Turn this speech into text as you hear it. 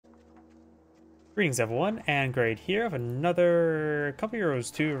Greetings everyone, and Grade here of another couple Euros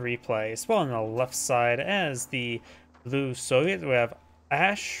 2 replay. Spawn on the left side as the blue Soviet, we have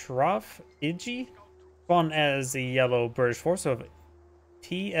Ashraf Egy. Spawn as the yellow British force of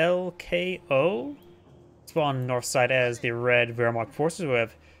tlko. Spawn on the north side as the red Wehrmacht forces, we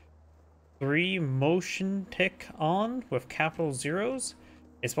have 3m0tic0n with capital zeros.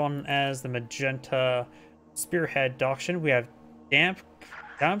 They spawn as the magenta spearhead Dakshin. We have dampfschnecke.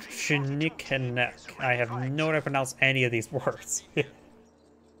 I have no idea how to pronounce any of these words.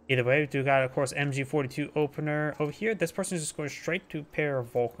 Either way, we do got, of course, MG42 opener over here. This person is just going straight to pair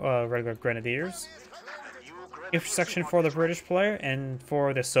of regular grenadiers. Intersection for the British player, and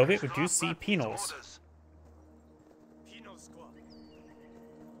for the Soviet, we do see penals.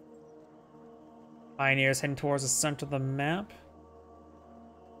 Pioneers heading towards the center of the map.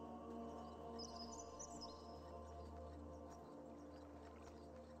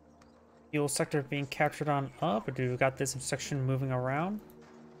 Fuel sector being captured on up, but we've got this section moving around.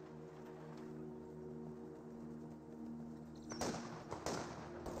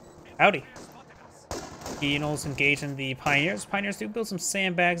 Howdy. Penals engage in the Pioneers. Pioneers do build some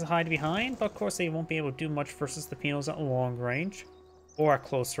sandbags to hide behind, but of course they won't be able to do much versus the Penals at long range or at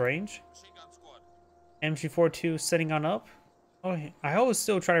close range. MG42 setting on up. Oh, I always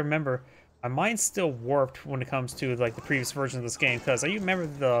still try to remember. My mind's still warped when it comes to like the previous version of this game, because I remember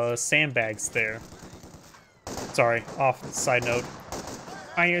the sandbags there. Sorry, off side note.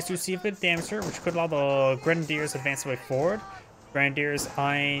 Pioneers do receive good damage here, which could allow the Grenadiers advance away forward. Grenadiers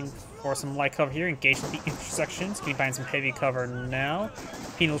eyeing for some light cover here, engaging the intersections. Can you find some heavy cover now?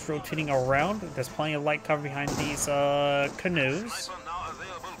 Penals rotating around. There's plenty of light cover behind these canoes.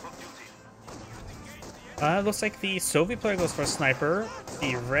 Looks like the Soviet player goes for a sniper.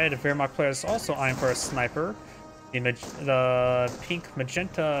 The red Wehrmacht player is also eyeing for a sniper. The pink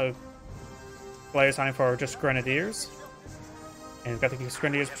magenta player is eyeing for just grenadiers. And we've got the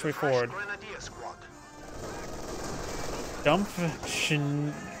grenadiers pushing forward.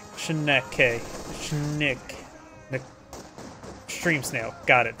 Dampfschnecke. Stream snail.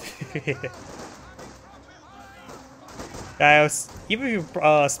 Got it. Even if you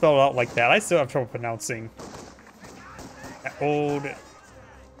spell it out like that, I still have trouble pronouncing that old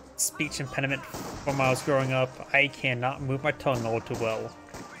speech impediment from when I was growing up. I cannot move my tongue all too well.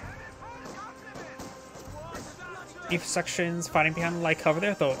 Deep sections fighting behind the light cover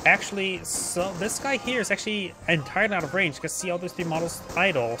there, though. Actually, so this guy here is actually entirely out of range. You can see all those three models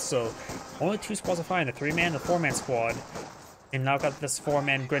idle, so only two squads are fighting, the 3-man and the 4-man squad. And now got this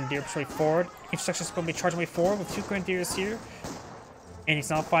 4-man Grenadier pushing forward. Each section is going to be charging way forward with two Grenadiers here. And he's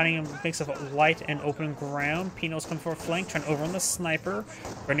now fighting a mix of light and open ground. Penals coming for a flank, trying to overrun the sniper.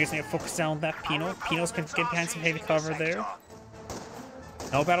 Grenadiers need to focus down on that Penal. Penals can get behind some heavy cover there.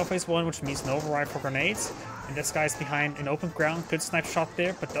 No battle phase 1, which means no override for grenades. And this guy's behind an open ground. Good snipe shot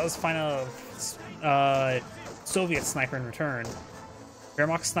there, but does find a Soviet sniper in return.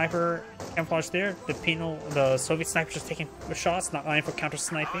 Wehrmacht sniper camouflage there. The Soviet sniper just taking shots, not eyeing for counter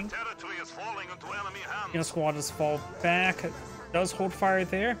sniping. Penal squad does fall back. Does hold fire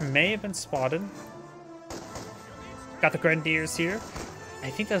there. May have been spotted. Got the Grenadiers here. I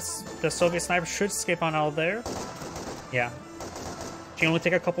think the Soviet sniper should escape on out there. Yeah. She can only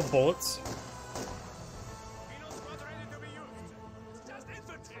take a couple bullets.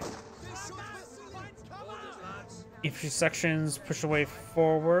 Infantry sections push away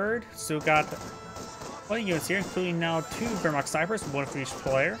forward. So we got plenty of units here, including now two Wehrmacht snipers, one for each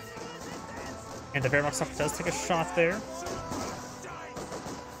player. And the Wehrmacht sniper does take a shot there.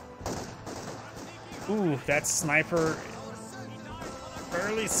 Ooh, that sniper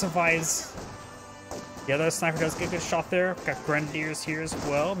barely survives. The other sniper does get a good shot there. Got Grenadiers here as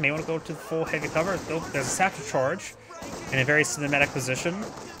well. May want to go to full heavy cover. There's a satchel charge in a very cinematic position.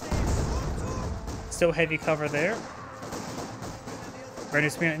 Still heavy cover there.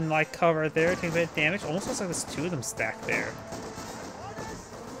 Grenadiers being in light cover there, taking a bit of damage. Almost looks like there's two of them stacked there.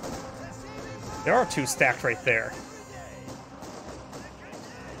 There are two stacked right there.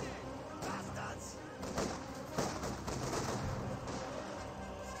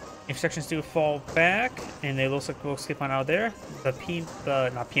 Sections do fall back, and they look like we'll skip on out there.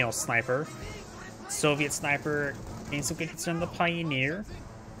 The not penal sniper, Soviet sniper, getting some good hits on the Pioneer.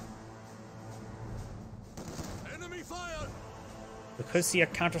 We could see a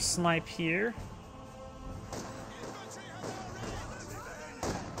counter snipe here.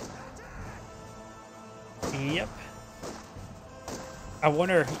 Yep. I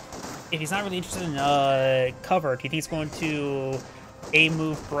wonder if he's not really interested in cover. Do you think he's going to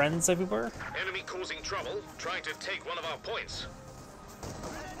move Brens everywhere? Enemy causing trouble, trying to take one of our points.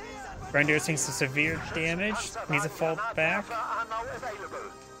 Grenadiers taking some severe damage. Needs to fall back.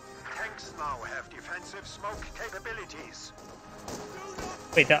 Tanks now have defensive smoke capabilities.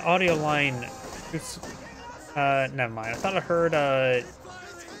 Wait, that audio line... never mind. I thought I heard an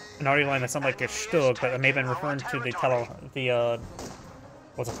audio line that sounded like a shtug, but it may have been referring to the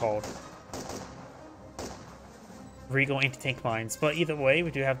what's it called? Regal anti-tank mines. But either way,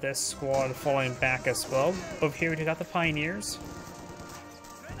 we do have this squad falling back as well. Over here, we do got the Pioneers.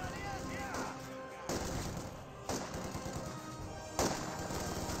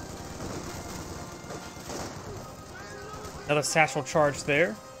 Another satchel charge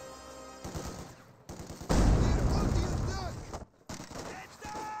there.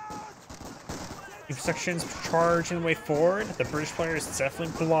 New sections charging the way forward. The British player is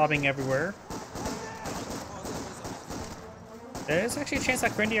definitely blobbing everywhere. There's actually a chance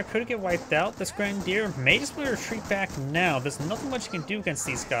that Grenadier could get wiped out. This Grenadier may just be able to retreat back now. There's nothing much you can do against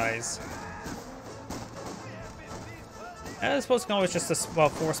these guys. I suppose you can always just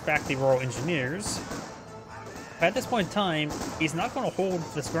force back the Royal Engineers. But at this point in time, he's not going to hold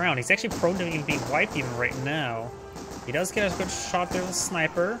this ground. He's actually prone to even being wiped even right now. He does get a good shot there with a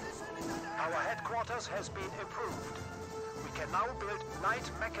sniper. Our headquarters has been improved. We can now build light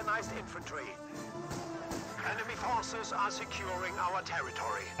mechanized infantry. Enemy forces are securing our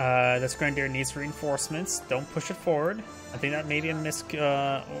territory. This Grenadier needs reinforcements. Don't push it forward. I think that may be a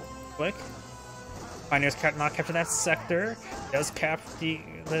misclick. Pioneers not capture that sector. Does cap the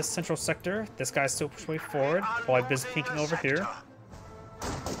central sector. This guy's still pushing way forward. While I'm busy thinking over here.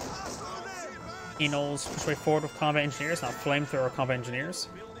 Enol's push way forward with combat engineers, not flamethrower combat engineers.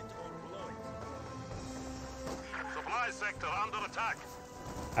 Supply sector under attack.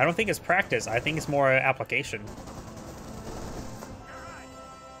 I don't think it's practice. I think it's more application.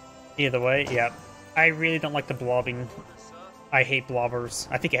 Either way, yeah. I really don't like the blobbing. I hate blobbers.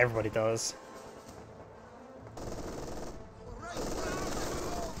 I think everybody does.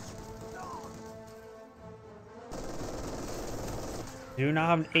 Do not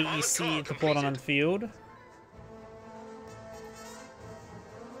have an AEC deployed on the field.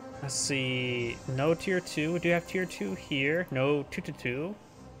 Let's see. No tier 2. We do have tier 2 here. No 2-2-2.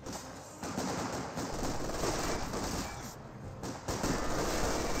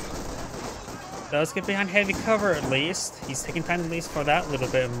 Does get behind heavy cover at least. He's taking time at least for that little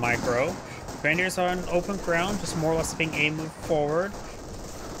bit of micro. Grenadiers are on open ground, just more or less being a move forward.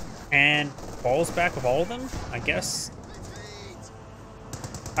 And falls back with all of them, I guess.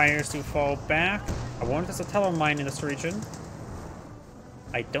 Pioneers do fall back. I wonder if there's a teller mine in this region.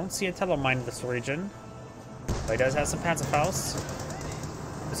 I don't see a teller mine in this region. But he does have some Panzerfaust.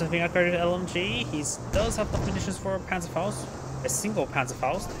 There's something upgraded to LMG. He does have the conditions for a Panzerfaust. A single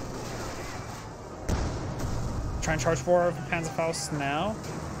Panzerfaust. Try and charge for Panzerfaust now.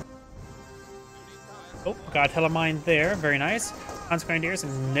 Oh, got a teller mine there. Very nice. Panzer Grenadiers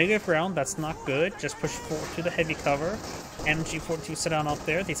in negative ground. That's not good. Just push forward to the heavy cover. MG42 sit down up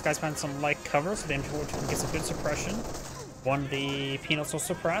there. These guys find some light cover, so the MG42 can get some good suppression. One of the peanuts was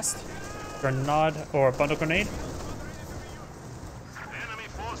suppressed. Grenade or bundle grenade.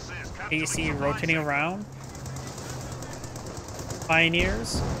 AC rotating around.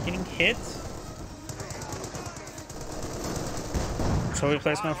 Pioneers getting hit. Shoulder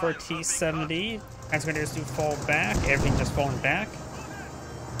replacement for a T-70. Panzer Grenadiers do fall back. Everything just falling back.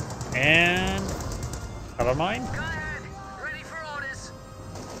 And teller mine. Go ahead. Ready for orders.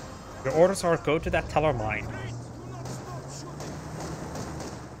 Your orders are go to that teller mine.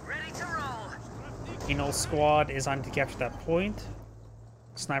 Ready to roll. Enol squad is on to capture that point.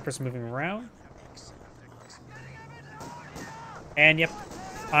 Snipers moving around. And yep,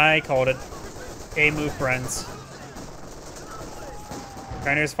 I called it. A move, friends.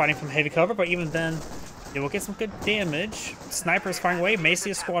 Grenadiers fighting from heavy cover, but even then, they will get some good damage. Snipers firing away, may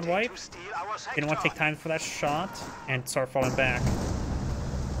see a squad wipe. Didn't want to take time for that shot and start falling back.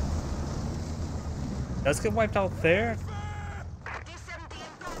 Does get wiped out there.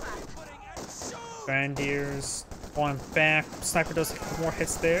 Grenadiers falling back. Sniper does a couple more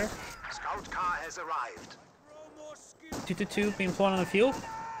hits there. Scout car has arrived. 2-2-2 being flown on the field.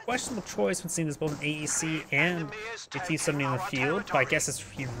 Questionable choice when seeing this both an AEC and a T-70 in the field, but I guess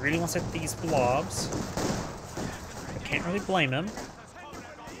if he really wants to hit these blobs, I can't really blame him.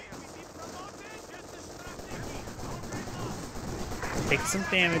 Taking some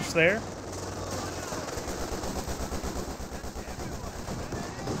damage there.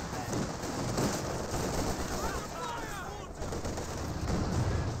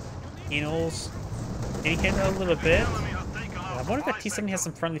 Enol's getting hit a little bit. I wonder if that T-70 has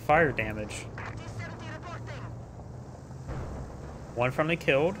some friendly fire damage. One friendly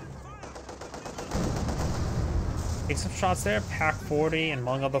killed. Take some shots there. Pack 40 and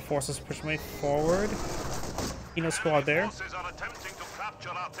among other forces push way forward. Squad there. Forces are attempting to capture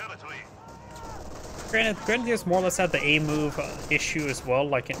our territory. Granted, there's more or less had the A move issue as well,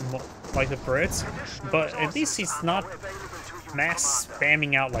 like the Brits, but at least he's not mass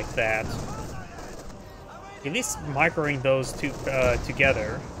spamming out like that. At least microing those two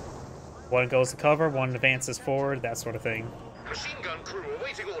together. One goes to cover, one advances forward, that sort of thing. Machine gun crew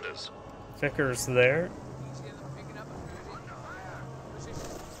awaiting orders. Vickers there.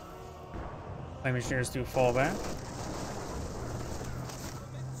 Flame engineers do fall back.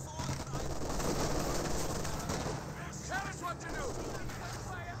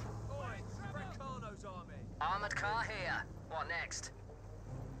 Armored car here. What next?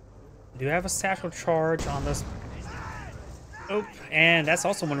 Do have a satchel charge on this. Oh, and that's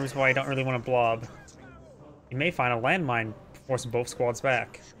also one reason why I don't really want to blob. You may find a landmine forcing both squads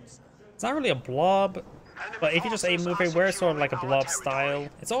back. It's not really a blob, but if you just move everywhere, it's sort of like a blob style.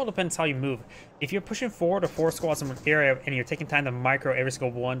 It all depends how you move. If you're pushing forward or 4 squads in an area and you're taking time to micro every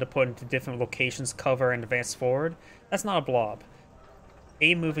single one to put into different locations, cover, and advance forward, that's not a blob.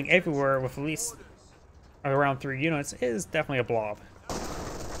 Moving everywhere with at least around 3 units is definitely a blob.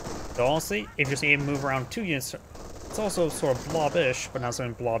 So honestly, if you just move around 2 units, it's also sort of blob-ish, but not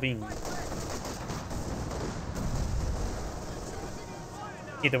something blobbing.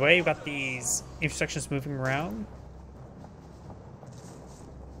 Either way, you've got these intersections moving around.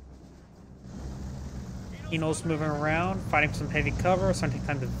 Enos moving around, fighting some heavy cover, starting to take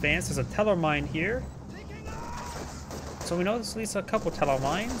time to advance. There's a teller mine here. So we know there's at least a couple teller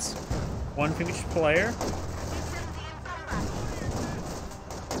mines. One for each player.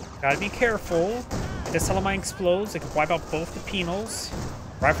 Gotta be careful. If this teller mine explodes, it could wipe out both the penals.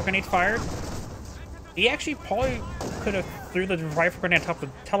 Rifle grenade fired. He actually probably could have threw the rifle grenade on top of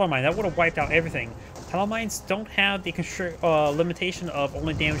the teller mine. That would have wiped out everything. Teller mines don't have the limitation of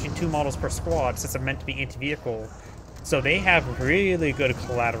only damaging 2 models per squad, since they're meant to be anti-vehicle. So they have really good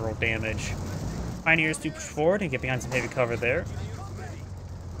collateral damage. Pioneers do push forward and get behind some heavy cover there.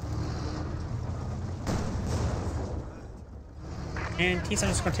 And T-Sun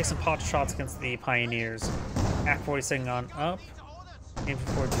is going to take some pot shots against the Pioneers. Pack 40 sitting on up. Aim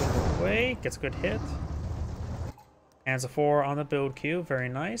for 4 away. Gets a good hit. Hands a 4 on the build queue. Very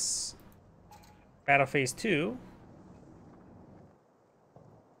nice. Battle phase 2.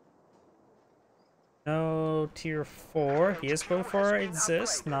 No tier 4. He is going for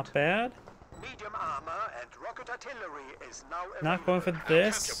exist. Not bad. Medium armor and rocket artillery is now Not going for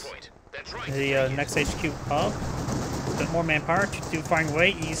this. The next HQ up. A bit more manpower to do firing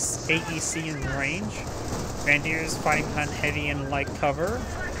away. AEC in range. Grenadiers fighting behind heavy and light cover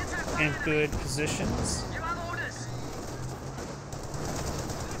in good positions. You have orders.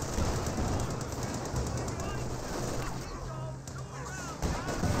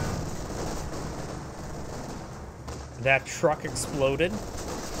 That truck exploded.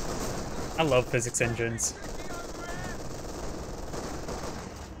 I love physics engines.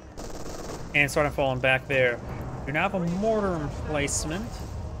 And starting falling back there. You now have a mortar emplacement.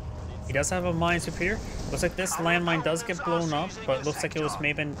 He does have a minesweeper here. Looks like this landmine does get blown up, but it looks like it was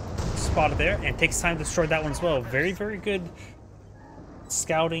maybe spotted there, and it takes time to destroy that one as well. Very, very good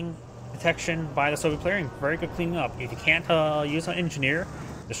scouting detection by the Soviet player, and very good cleaning up. If you can't use an engineer,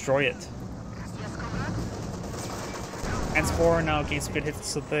 destroy it. Transport now gains good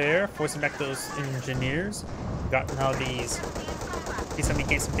hits there, forcing back those engineers. We've got now these T-70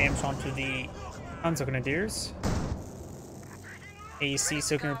 gain some damage onto the Panzer Grenadiers. AC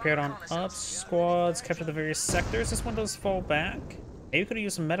still can repaired on up. Squads capture the various sectors. This one does fall back. Maybe could have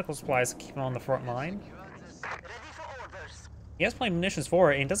used some medical supplies to keep him on the front line. He has plenty of munitions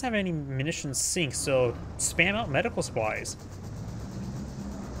for it, and doesn't have any munitions sink, so spam out medical supplies.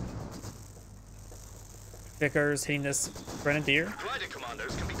 Vickers hitting this Grenadier. Glider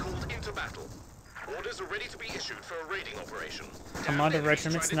commandos can be called into battle. Orders are ready to be issued for a raiding operation. Commander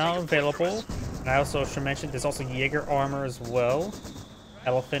regiments now available. And I also should mention there's also Jaeger armor as well.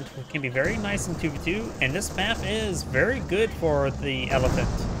 Elephant can be very nice in 2v2, and this map is very good for the Elephant.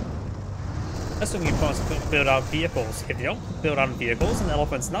 Assuming you build out vehicles. If you don't build out vehicles, then the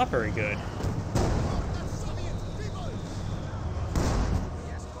Elephant's not very good.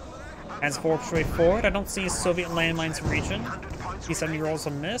 Panzer IV straight forward. I don't see Soviet landmines region. T-70 rolls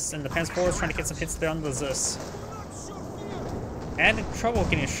a miss, and the Panzer IV is trying to get some hits there on the Zis. And in trouble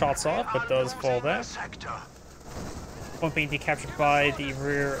getting his shots off, but does fall back. Point being decaptured by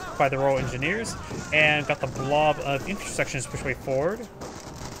the Royal Engineers, and got the blob of infantry sections push way forward.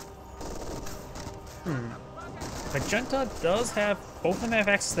 Magenta does have, both of them have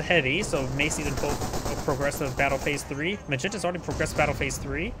access to heavy, so may see them both progress to Battle Phase 3. Magenta's already progressed to Battle Phase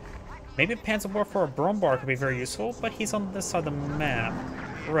 3. Maybe Panzer War for a Brumbar could be very useful, but he's on this side of the map.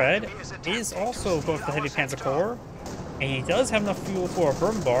 Red is also going for the Heavy Panzer Corps, and he does have enough fuel for a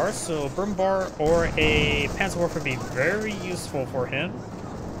Brumbar, so Brumbar or a Panzer War would be very useful for him.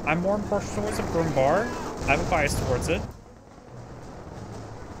 I'm more impartial towards a Brumbar. I have a bias towards it.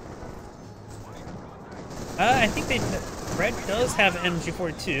 I think Red does have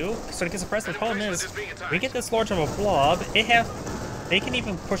MG42, so it gets suppressed. The problem is, we get this large of a blob, they can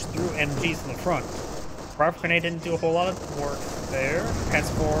even push through MGs to the front. Rifle grenade didn't do a whole lot of work there.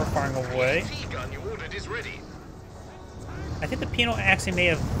 Panzer IV firing away. I think the Pinot actually may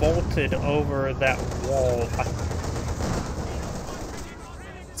have vaulted over that wall.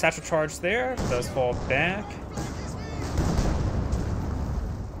 Satchel charge there, does fall back.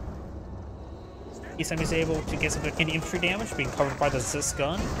 He's able to get some infantry damage, being covered by the Zis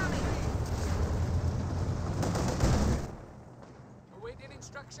gun.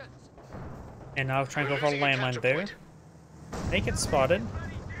 And now trying to go for a landmine there. They get spotted.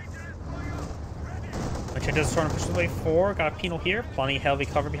 Machete's trying to push the way forward. Got a penal here. Plenty heavy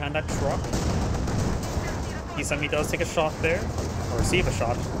cover behind that truck. Isami does take a shot there, or receive a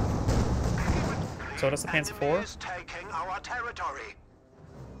shot. So does the Panzer IV.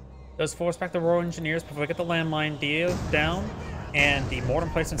 Does force back the Royal Engineers before we get the landmine deal down, and the mortar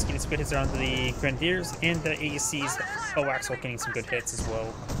placements getting some good hits around the Grenadiers, and the AEC's coaxial getting some good hits as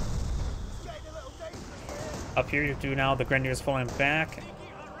well. Up here you do now the Grenadiers falling back.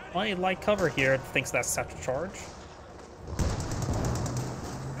 Plenty light cover here thanks to that satchel charge.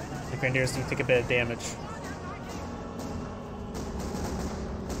 The Grenadiers do take a bit of damage.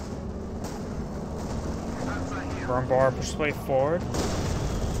 Brumbar pushes way forward.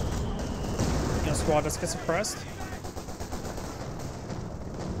 Squad does get suppressed.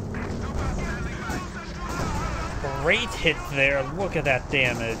 Great hit there. Look at that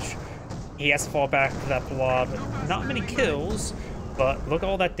damage. He has to fall back to that blob. Not many kills, but look at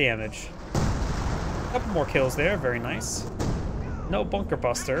all that damage. A couple more kills there. Very nice. No bunker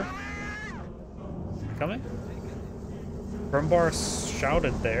buster. Coming. Brumbar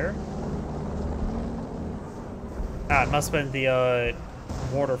shouted there. Ah, it must have been the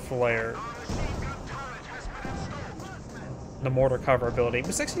mortar flare. The mortar cover ability,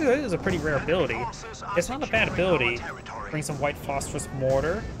 which actually is a pretty rare ability. It's not a bad ability. Bring some white phosphorus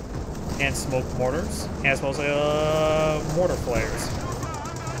mortar and smoke mortars, as well as mortar flares.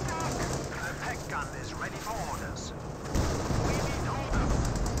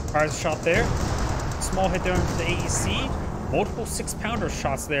 Fires a shot there. Small hit there onto the AEC. Multiple 6-pounder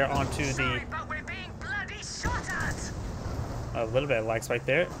shots there onto the. A little bit of lag spike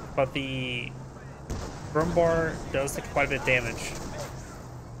there, but the Brumbar does take quite a bit of damage.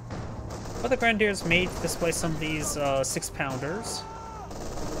 But the Grenadiers may display some of these 6-pounders.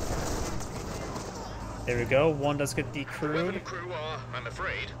 There we go. One does get decrewed. The crew are, I'm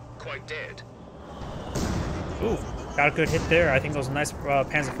afraid, quite dead. Ooh, got a good hit there. I think that was a nice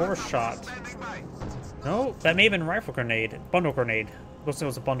Panzer IV shot. No, that may have been rifle grenade. Bundle grenade. Looks like it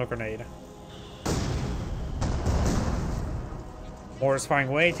was a bundle grenade. Mortars firing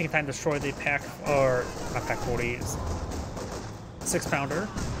away, taking time to destroy the pack, or not pack 40s. 6-pounder.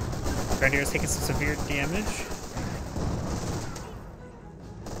 Grenadiers taking some severe damage.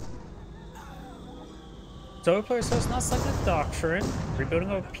 Soviet player says not selected doctrine.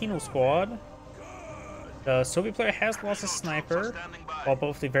 Rebuilding a penal squad. The Soviet player has lost a sniper, while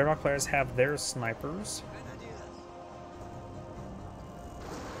both the Wehrmacht players have their snipers.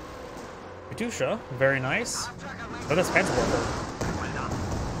 Katusha, very nice. Oh, that's Panzer Worker.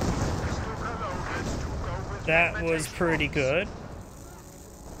 That was pretty good.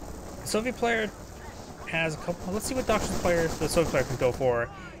 The Soviet player has a couple. Let's see what doctrine player the Soviet player can go for.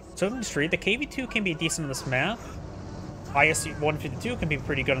 Soviet industry, the KV-2 can be decent on this map. IS-152 can be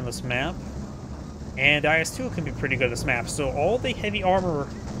pretty good on this map. And IS-2 can be pretty good on this map. So all the heavy armor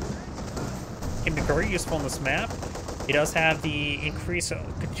can be very useful on this map. It does have the increased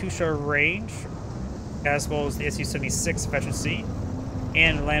Katusha range, as well as the Su-76 efficiency,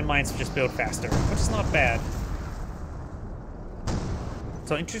 and landmines to just build faster, which is not bad.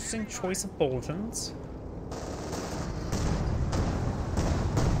 So interesting choice of bulletins.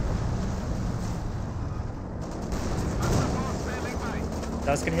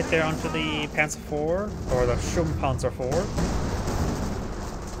 Does get hit there onto the Panzer IV, or the Schumpanzer IV.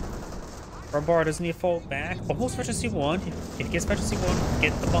 Brumbar doesn't need to fall back. Almost efficiency 1. If he gets efficiency 1,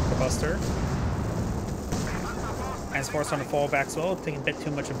 get the bunker buster. Panzer IV is trying to fall back as well, taking a bit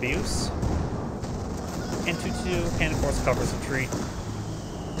too much abuse. and 2-2 can of course covers retreat.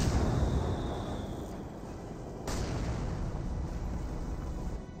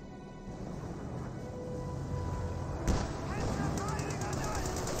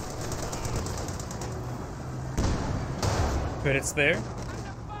 Good, it's there.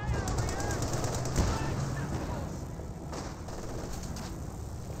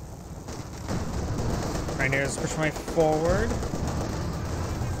 Pioneers push right forward.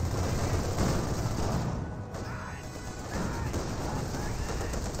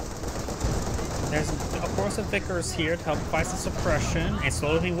 There's, of course, a Vickers here to help fight some suppression and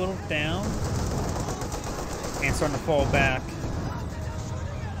slowly being whittled down and starting to fall back.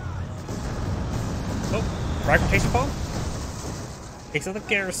 Oh, right rotation bomb. Takes out the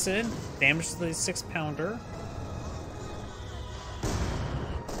garrison, damage to the 6-pounder.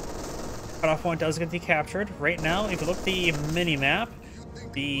 Cutoff point does get decaptured. Right now, if you look at the mini-map,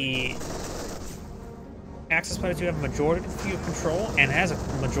 the Axis players do have a majority of the field control and has a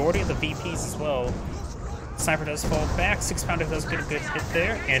majority of the VPs as well. Sniper does fall back, 6-pounder does get a good hit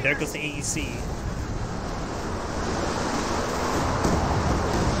there, and there goes the AEC.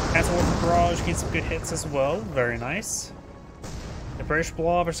 Has a Wolf Barrage, gets some good hits as well, very nice. The British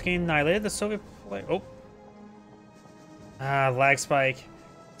blob are getting annihilated. The Soviet play. Oh. Lag spike.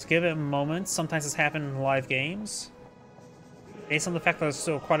 Let's give it a moment. Sometimes this happens in live games. Based on the fact that there's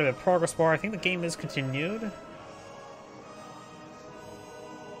still quite a bit of progress bar, I think the game is continued.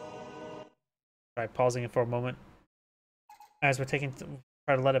 Try pausing it for a moment. As we're taking.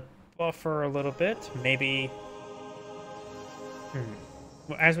 Try to let it buffer a little bit. Maybe.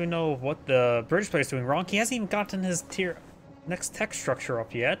 As we know what the British player is doing wrong, he hasn't even gotten his next tech structure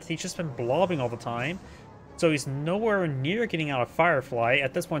up yet. He's just been blobbing all the time, so he's nowhere near getting out of Firefly.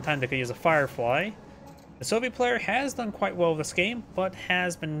 At this point in time, they could use a Firefly. The Soviet player has done quite well this game, but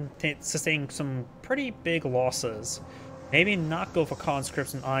has been sustaining some pretty big losses. Maybe not go for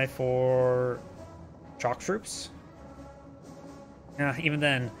conscripts and eye for shock troops. Yeah, even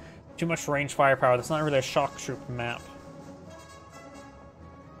then, too much range firepower. That's not really a shock troop map.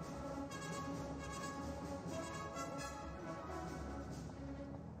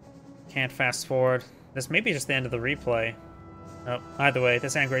 Can't fast forward. This may be just the end of the replay. Oh, either way,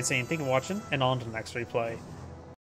 this is Grade saying thank you for watching, and on to the next replay.